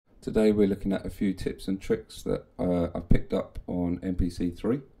Today we're looking at a few tips and tricks that I've picked up on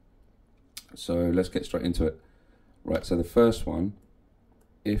MPC3. So let's get straight into it. Right, so the first one,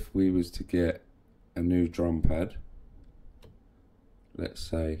 if we was to get a new drum pad, let's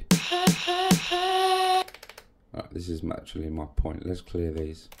say, right, this is actually my point, let's clear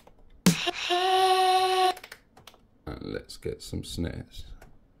these. And let's get some snares.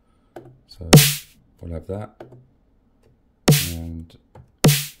 So we'll have that. And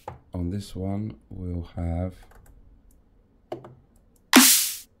on this one, we'll have,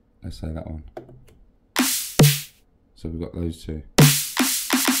 let's say that one. So we've got those two.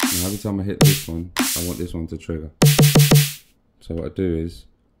 Now every time I hit this one, I want this one to trigger. So what I do is,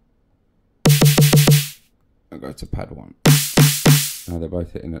 I go to pad 1. Now they're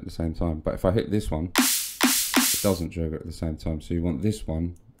both hitting at the same time. But if I hit this one, it doesn't trigger at the same time. So you want this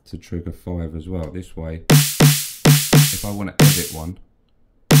one to trigger 5 as well. This way, if I want to edit one,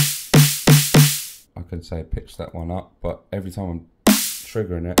 I can say pitch that one up, but every time I'm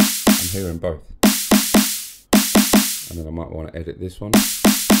triggering it, I'm hearing both. And then I might want to edit this one to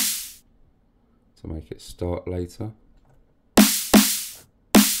make it start later.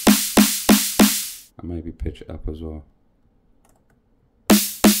 And maybe pitch it up as well.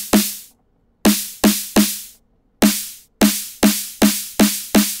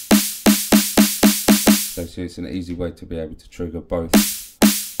 So see, it's an easy way to be able to trigger both and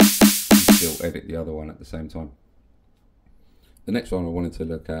still edit the other one at the same time. The next one I wanted to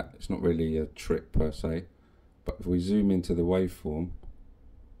look at, it's not really a trick per se, but if we zoom into the waveform,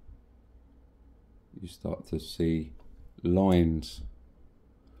 you start to see lines.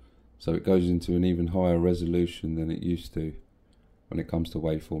 So it goes into an even higher resolution than it used to when it comes to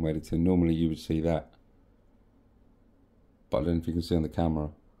waveform editing. Normally you would see that, but I don't know if you can see on the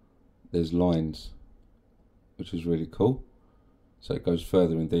camera, there's lines, which is really cool. So it goes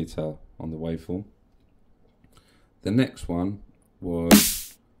further in detail on the waveform. The next one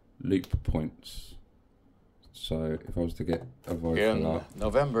was loop points. So if I was to get a vocal up,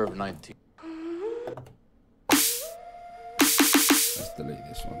 November of 19. Let's delete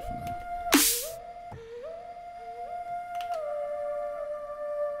this one for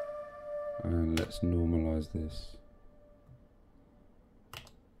now. And let's normalize this.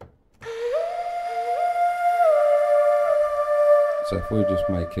 So if we just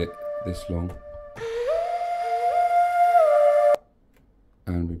make it this long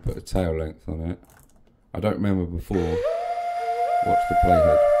and we put a tail length on it, I don't remember before, watch the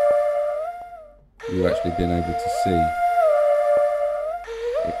playhead, you actually been able to see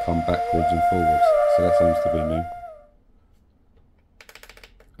it come backwards and forwards, so that seems to be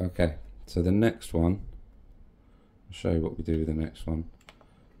new. Okay, so the next one, I'll show you what we do with the next one.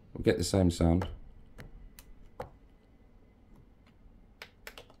 We'll get the same sound.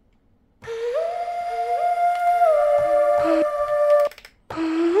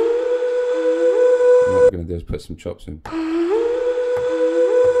 What we're going to do is put some chops in.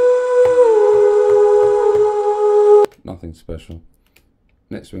 Nothing special.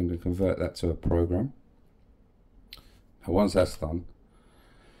 Next we're going to convert that to a program. Now once that's done,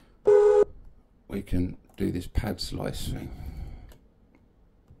 we can do this pad slice thing.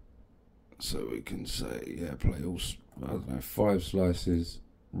 So we can say, yeah, play all, I don't know, 5 slices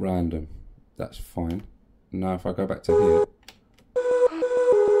random. That's fine. Now if I go back to here,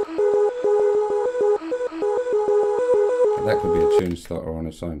 that could be a tune starter on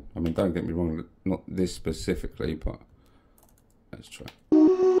its own. I mean, don't get me wrong, not this specifically, but let's try.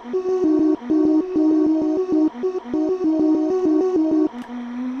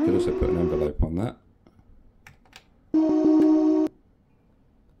 Could also put an envelope on that.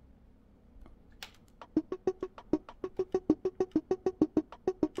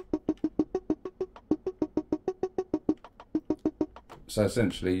 So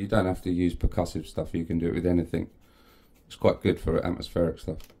essentially, you don't have to use percussive stuff, you can do it with anything. It's quite good for atmospheric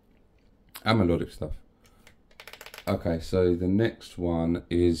stuff and melodic stuff. Okay, so the next one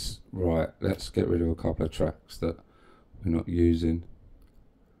is, right, let's get rid of a couple of tracks that we're not using.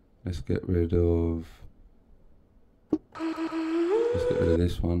 Let's get rid of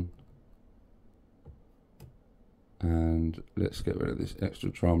this one. And let's get rid of this extra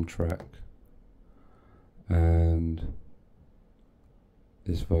drum track. And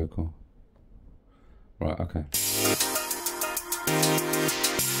this vocal. Right, okay.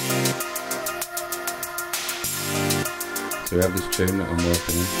 So we have this tune that I'm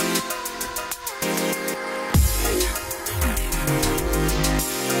working on.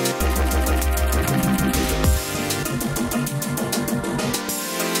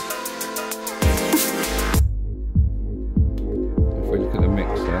 If we look at the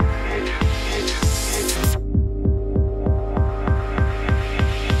mixer,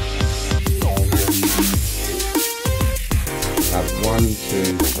 Have 1,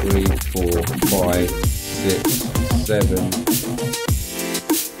 2, 3, 4, 5, 6, 7,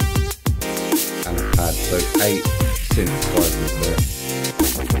 and a pad, so 8 synthesizers there.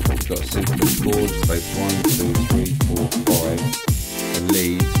 You've got a synth chords, space 1, 2, 3, 4, 5, a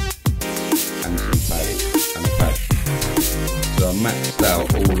lead, and some pads, and a pad. So I maxed out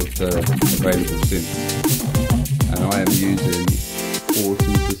all of the available synths, and I am using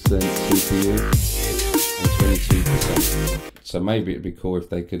 40% CPU and 22%. So maybe it'd be cool if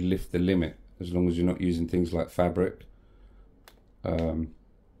they could lift the limit, as long as you're not using things like fabric. And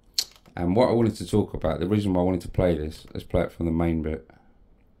what I wanted to talk about, the reason why I wanted to play this, let's play it from the main bit.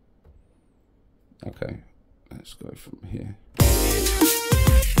 Okay, let's go from here.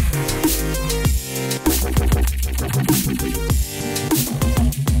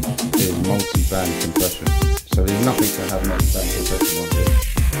 There's multi-band compression. So there's nothing to have multi-band compression on here.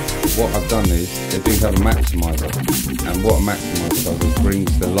 What I've done is, they do have a maximizer, and what a maximizer does is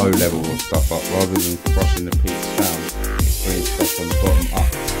brings the low level of stuff up, rather than crushing the peaks down, it brings stuff from the bottom up.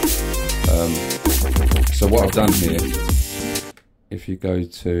 So what I've done here, if you go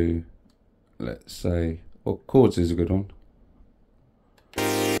to, let's say, well, chords is a good one.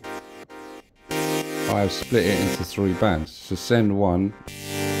 I have split it into 3 bands. So send 1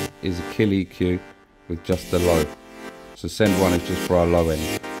 is a kill EQ with just the low. So send 1 is just for our low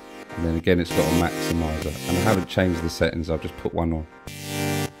end. And then again, it's got a maximizer. And I haven't changed the settings, I've just put 1 on.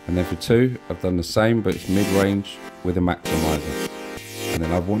 And then for 2, I've done the same, but it's mid-range with a maximizer. And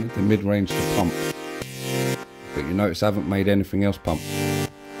then I've wanted the mid-range to pump. But you notice I haven't made anything else pump.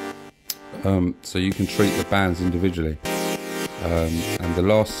 So you can treat the bands individually. And the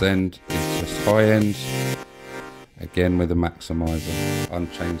last send is just high end, again with a maximizer,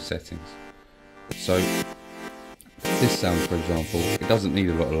 unchanged settings. So this sound, for example, it doesn't need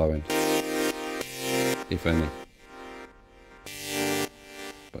a lot of low end, if any.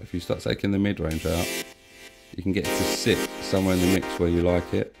 But if you start taking the mid-range out, you can get it to sit somewhere in the mix where you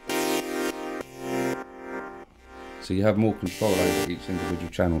like it. So you have more control over each individual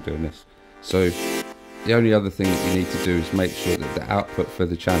channel doing this. So the only other thing that you need to do is make sure that the output for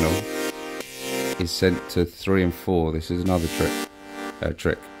the channel is sent to 3 and 4. This is another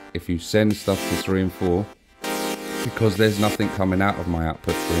trick. If you send stuff to 3 and 4, because there's nothing coming out of my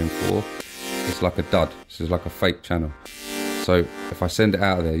output 3 and 4, it's like a dud. This is like a fake channel. So if I send it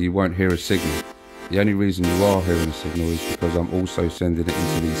out of there, you won't hear a signal. The only reason you are hearing a signal is because I'm also sending it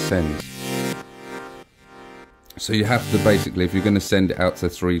into these sends. So you have to basically, if you're going to send it out to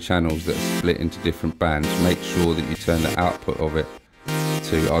 3 channels that are split into different bands, make sure that you turn the output of it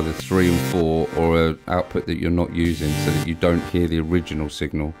to either 3 and 4 or an output that you're not using, so that you don't hear the original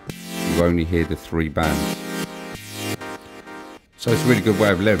signal, you only hear the 3 bands. So it's a really good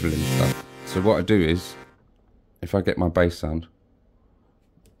way of leveling stuff. So what I do is, if I get my bass sound,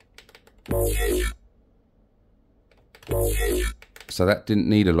 so that didn't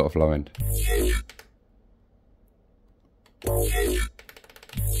need a lot of low end.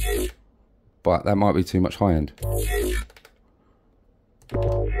 But that might be too much high end.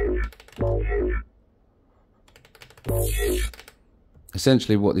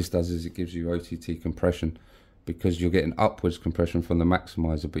 Essentially what this does is it gives you OTT compression, because you're getting upwards compression from the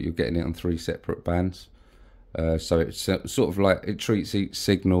maximizer, but you're getting it on 3 separate bands. So it's sort of like, it treats each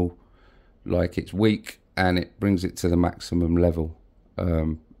signal like it's weak, and it brings it to the maximum level.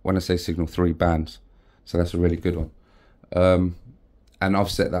 When I say signal, 3 bands. So that's a really good one. And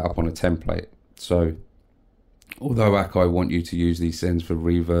I've set that up on a template. So although Akai want you to use these sends for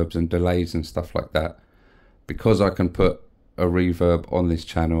reverbs and delays and stuff like that, because I can put a reverb on this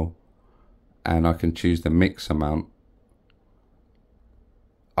channel and I can choose the mix amount,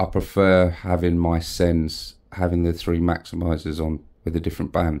 I prefer having my sends having the 3 maximizers on with the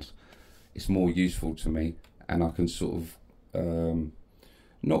different bands. It's more useful to me, and I can sort of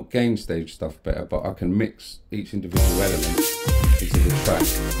not gain stage stuff better, but I can mix each individual element into the track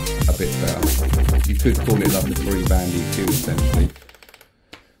a bit better. You could call it like a 3-band EQ essentially.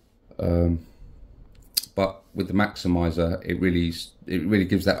 But with the maximizer, it really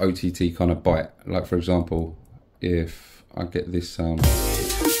gives that OTT kind of bite. Like for example, if I get this sound,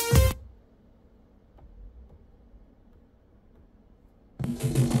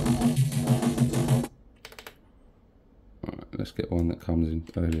 let's get one that comes in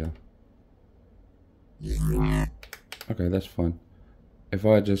earlier. Okay, that's fine. If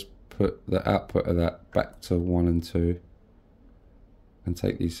I just put the output of that back to 1 and 2 and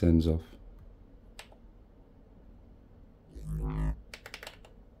take these sends off,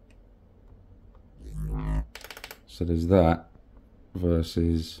 So there's that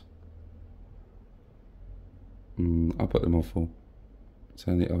versus, I'll put them on full.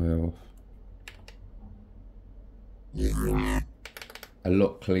 Turn the IO off. A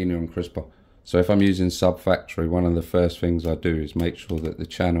lot cleaner and crisper. So if I'm using sub-factory, one of the first things I do is make sure that the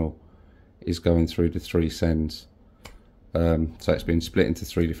channel is going through the 3 sends. So it's been split into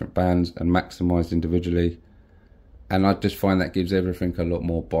 3 different bands and maximized individually. And I just find that gives everything a lot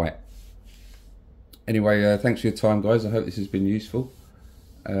more bite. Anyway, thanks for your time, guys. I hope this has been useful.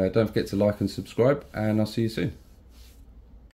 Don't forget to like and subscribe, and I'll see you soon.